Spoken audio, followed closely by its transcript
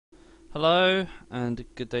Hello and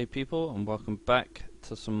good day people, and welcome back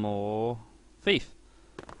to some more Thief.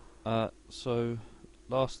 So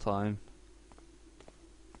last time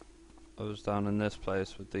I was down in this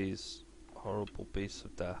place with these horrible beasts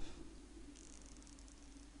of death.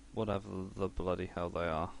 Whatever the bloody hell they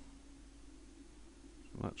are.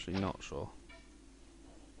 I'm actually not sure.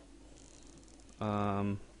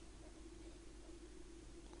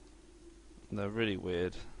 They're really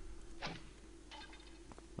weird.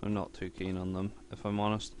 I'm not too keen on them, if I'm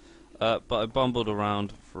honest. But I bumbled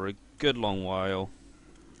around for a good long while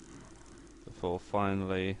before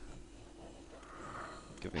finally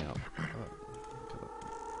giving up.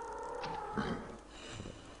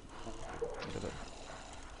 Get it.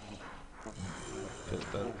 Get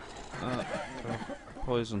it dead. God.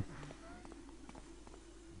 Poison.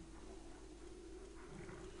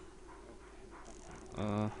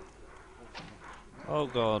 Oh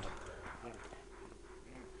god.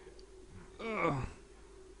 Ugh.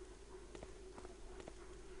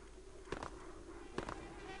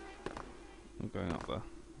 I'm going up there.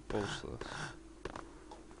 Balls to this.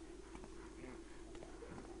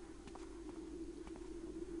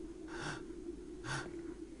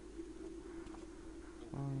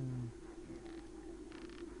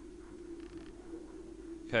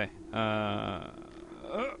 Okay.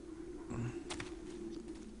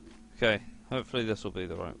 Okay. Hopefully this will be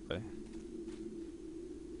the right way.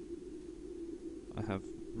 I have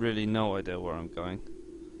really no idea where I'm going.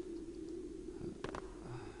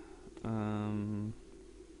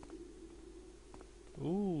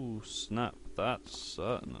 Ooh, snap. That's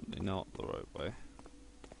certainly not the right way.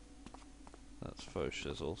 That's faux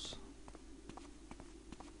shizzles.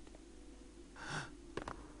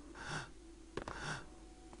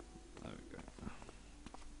 There we go.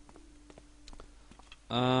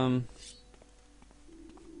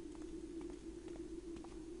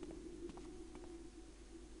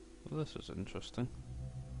 Well, this is interesting.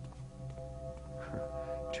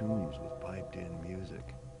 Tombs with piped-in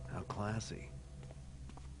music. How classy.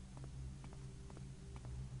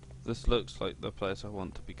 This looks like the place I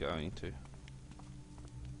want to be going to.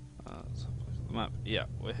 Let's have a look at the map. Yeah,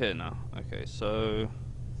 we're here now. Okay, so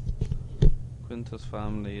Quinta's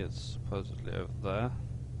family is supposedly over there.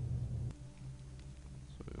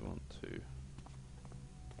 So we want to...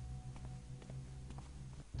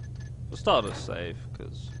 We'll start a save,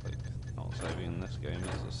 because like, not saving in this game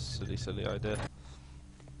is a silly idea.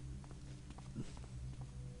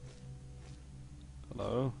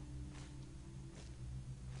 Hello?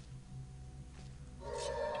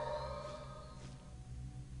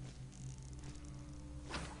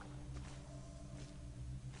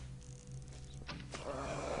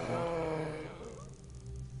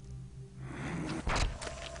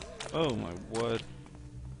 Oh my word.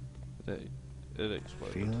 It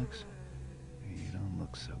exploded. Felix? You don't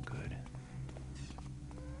look so good.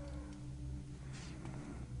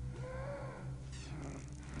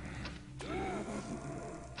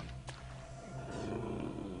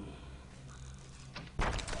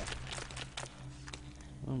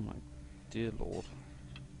 Oh my dear lord.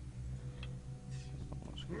 There's not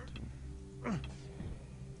much good to me.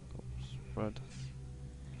 Spread.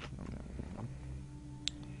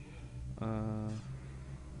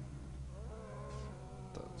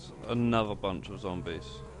 That's another bunch of zombies.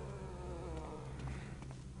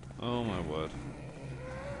 Oh my word.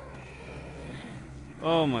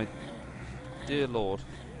 Oh my dear lord.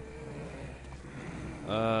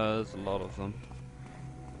 There's a lot of them.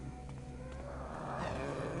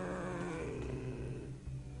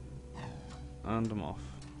 And I'm off.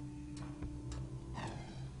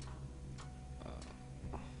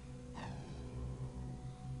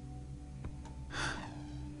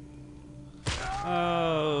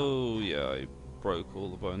 Oh yeah, I broke all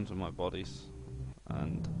the bones in my bodies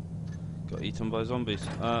and got eaten by zombies.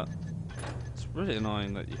 It's really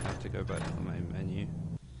annoying that you have to go back to the main menu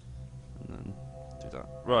and then do that.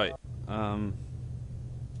 Right, try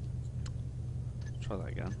that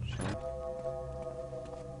again, shall we?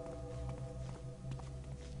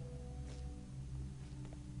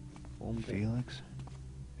 Felix?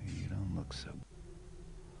 You don't look so...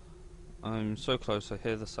 I'm so close I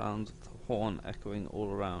hear the sound of the horn echoing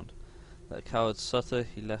all around. That coward Sutter,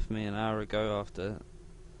 he left me an hour ago after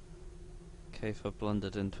Kafer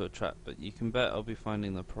blundered into a trap, but you can bet I'll be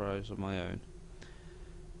finding the prize of my own.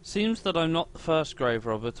 Seems that I'm not the first grave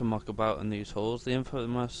robber to muck about in these halls. The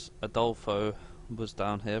infamous Adolfo was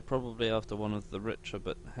down here, probably after one of the richer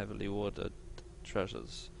but heavily warded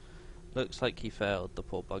treasures. Looks like he failed, the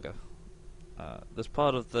poor bugger. This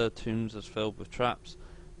part of the tombs is filled with traps.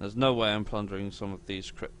 There's no way I'm plundering some of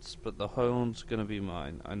these crypts, but the horn's gonna be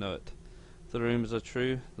mine, I know it. The rumours are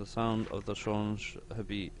true. The sound of the Shawn should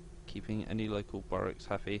be keeping any local barracks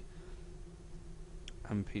happy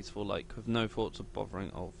and peaceful like, with no thoughts of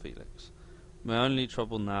bothering old Felix. My only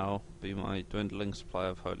trouble now be my dwindling supply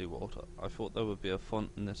of holy water. I thought there would be a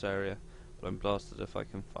font in this area, but I'm blasted if I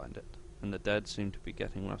can find it. And the dead seem to be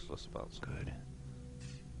getting restless about something. Good.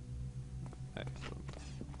 Excellent.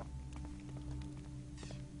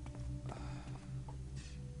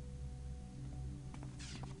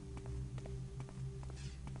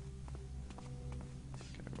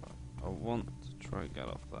 Okay, right. I want to try and get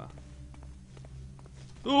up there.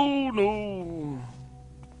 Oh no!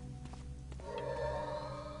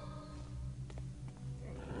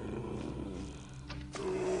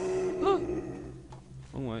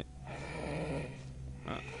 Oh wait.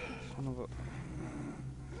 Son of a...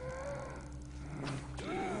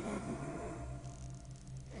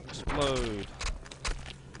 Explode.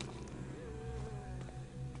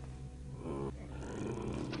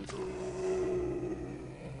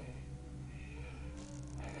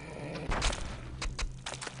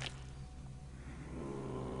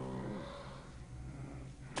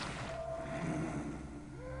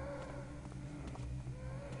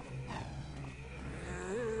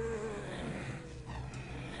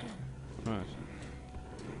 Right.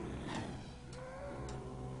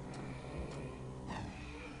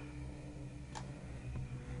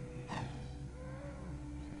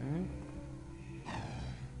 Okay.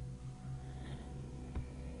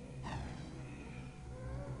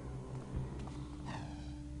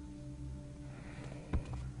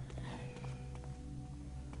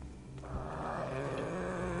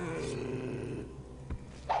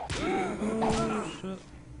 Oh shit.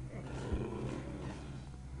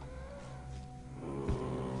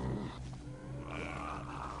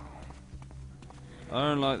 I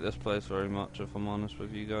don't like this place very much, if I'm honest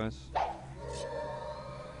with you guys.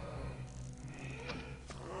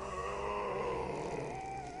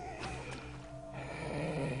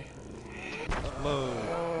 Explode.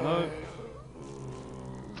 No.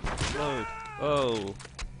 Explode. Oh.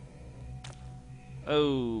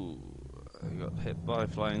 Oh. I got hit by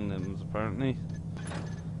flying limbs, apparently.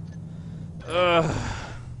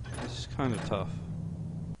 This is kind of tough.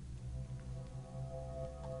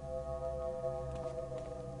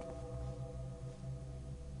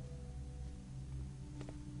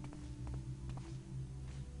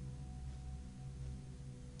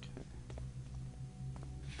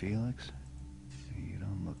 Felix, you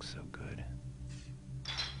don't look so good.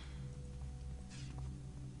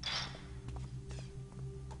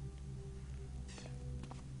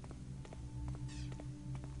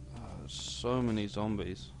 There's so many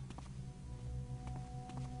zombies.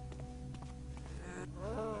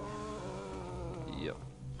 Yep.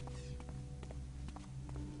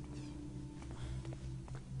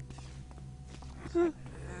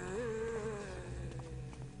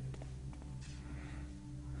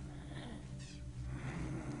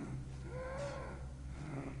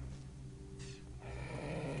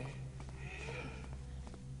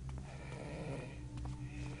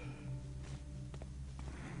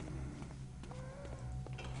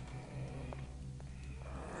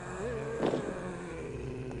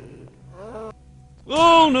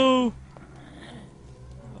 Oh no!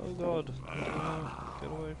 Oh god. Get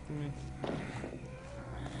away from me.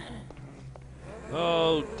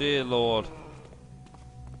 Oh dear lord.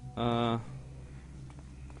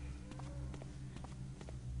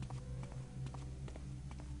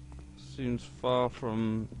 Seems far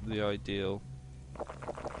from the ideal.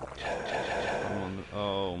 I'm on the,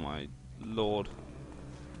 oh my lord.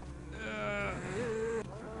 No.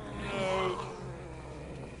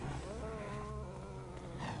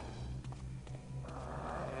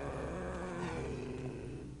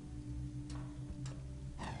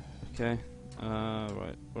 Okay,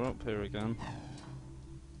 right, we're up here again.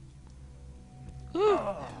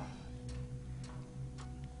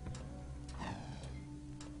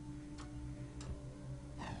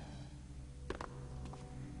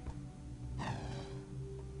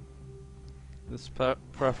 This is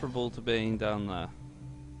preferable to being down there.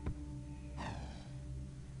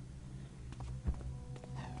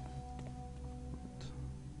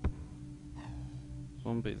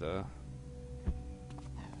 Zombie there.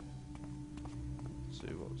 Let's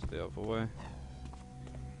see what's the other way.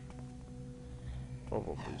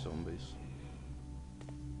 Probably zombies.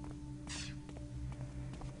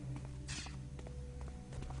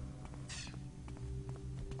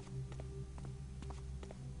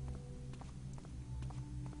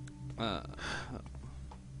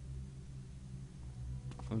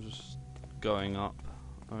 I'm just going up.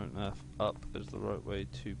 I don't know if up is the right way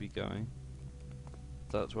to be going.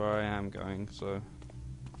 That's where I am going, so...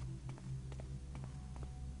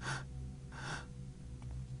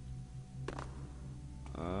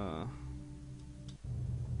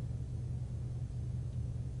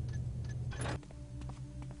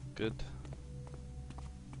 Good.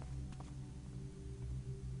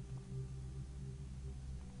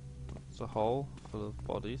 It's a hole full of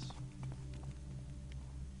bodies.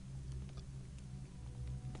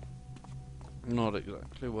 Not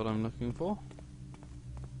exactly what I'm looking for.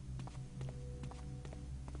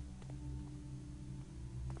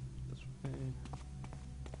 This way.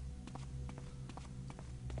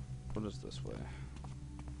 What is this way?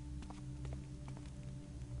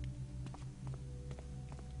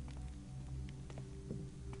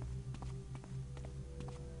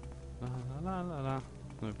 La la la la la.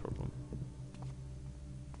 No problem.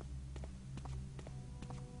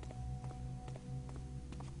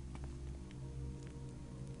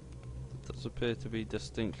 There does appear to be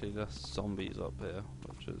distinctly less zombies up here,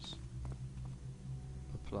 which is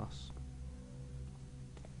a plus.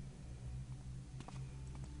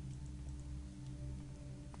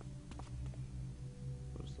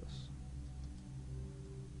 What is this?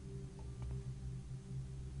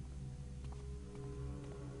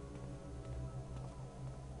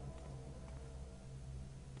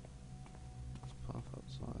 It's path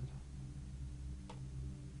outside.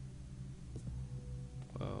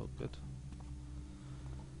 Well, good.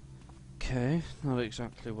 Okay, not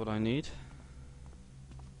exactly what I need.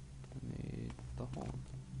 I need the horn.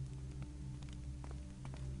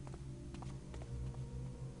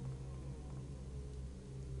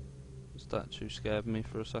 The statue scared me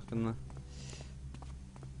for a second there.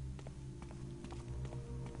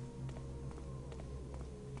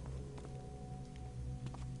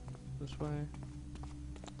 This way?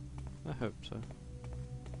 I hope so.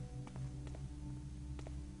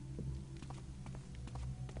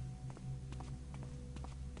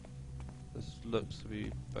 This looks to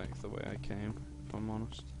be back the way I came, if I'm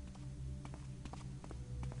honest.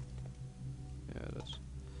 Yeah, it is.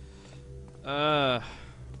 I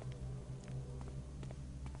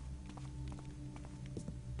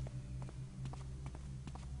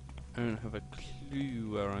don't have a clue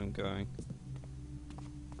where I'm going.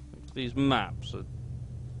 These maps are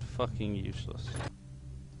fucking useless.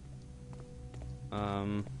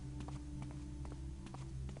 To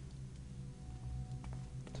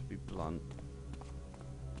be blunt.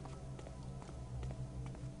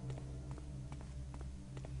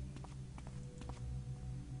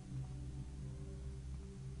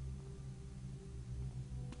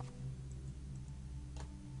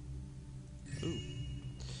 Ooh.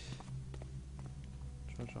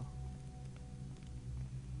 Treasure.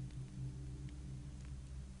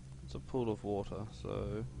 It's a pool of water,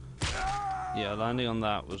 so... Yeah, landing on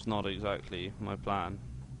that was not exactly my plan,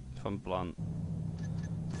 if I'm blunt.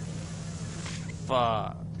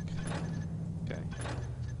 Fuck. Okay.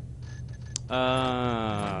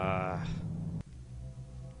 I'm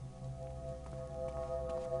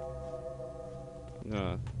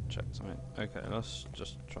gonna check something. Okay, let's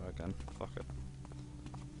just try again. Fuck it.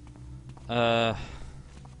 Fuck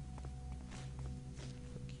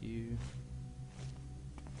you.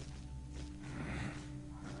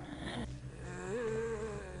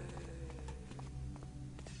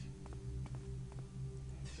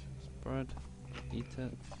 Bread. Eat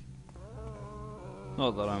it.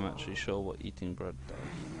 Not that I'm actually sure what eating bread does.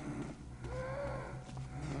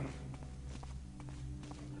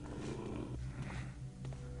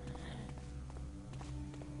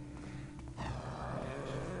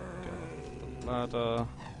 Get the ladder.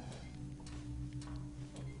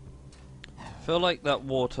 I feel like that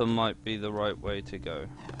water might be the right way to go,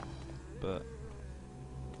 but...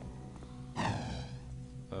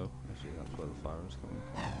 Oh, I see, that's where the fire is coming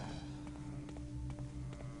from.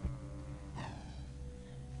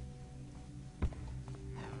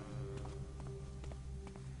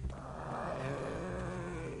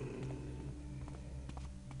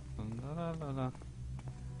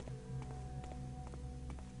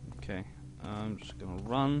 Okay, I'm just gonna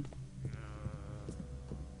run.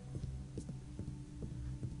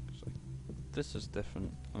 This is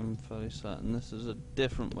different. I'm fairly certain this is a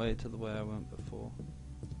different way to the way I went before.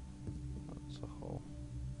 That's a hole.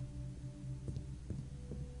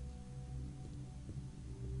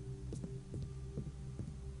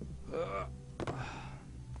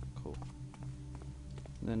 Cool.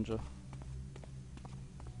 Ninja.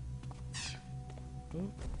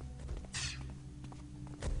 Ooh.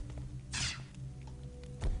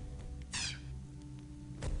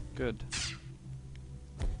 Good.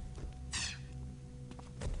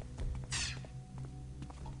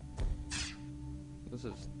 This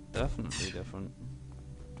Definitely different.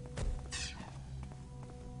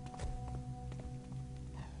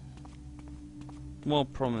 More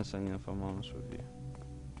promising, if I'm honest with you.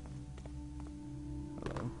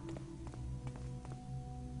 Hello.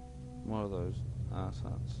 What are those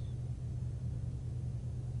asshats?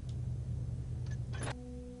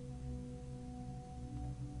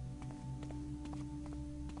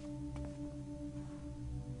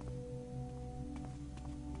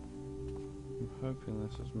 I'm hoping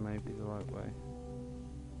this is maybe the right way.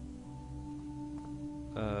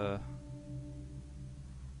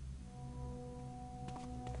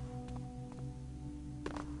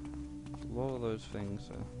 A lot of those things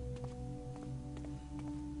are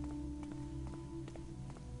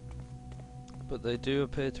but they do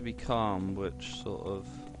appear to be calm, which sort of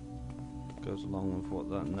goes along with what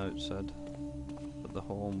that note said, that the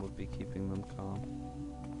horn would be keeping them calm.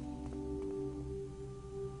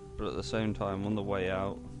 But at the same time, on the way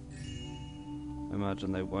out, I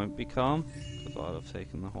imagine they won't be calm, because I'll have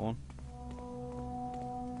taken the horn.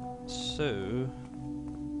 So...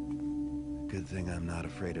 Good thing I'm not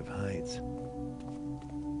afraid of heights. I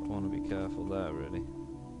want to be careful there, really.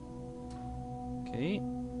 Okay.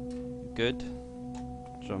 Good.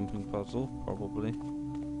 Jumping puzzle, probably.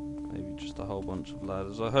 Maybe just a whole bunch of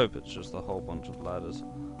ladders. I hope it's just a whole bunch of ladders.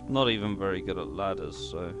 Not even very good at ladders,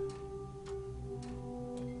 so...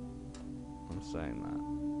 I'm saying that.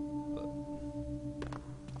 But...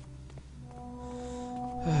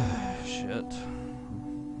 Shit.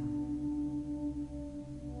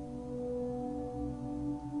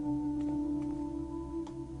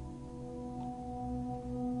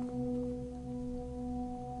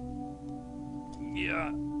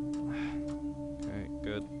 Yeah. Okay,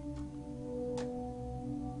 good.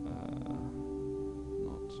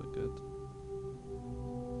 Not so good.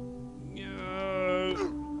 No.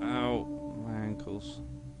 Ow, my ankles.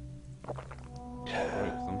 Broke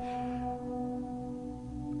them.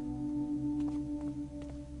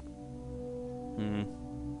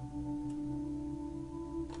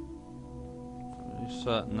 Pretty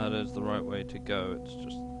certain that is the right way to go. It's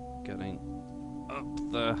just getting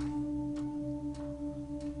up there.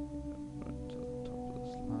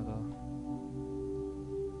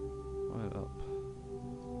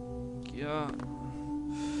 Yeah.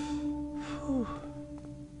 Whew.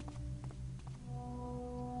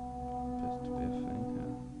 Appears to be a thing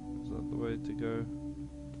here. Is that the way to go?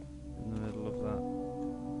 In the middle of that?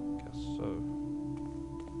 Guess so.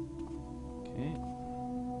 Okay.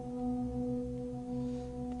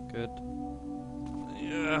 Good.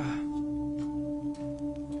 Yeah.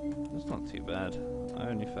 That's not too bad. I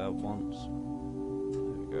only failed once. There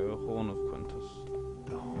we go, Horn of Quintus.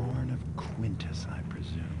 The Horn of Quintus, I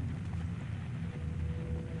presume.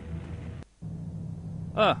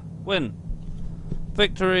 Ah, win.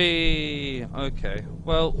 Victory! Okay,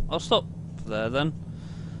 well, I'll stop there then.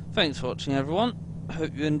 Thanks for watching, everyone.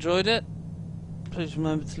 Hope you enjoyed it. Please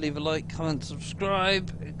remember to leave a like, comment,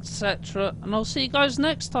 subscribe, etc. And I'll see you guys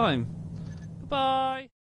next time. Goodbye!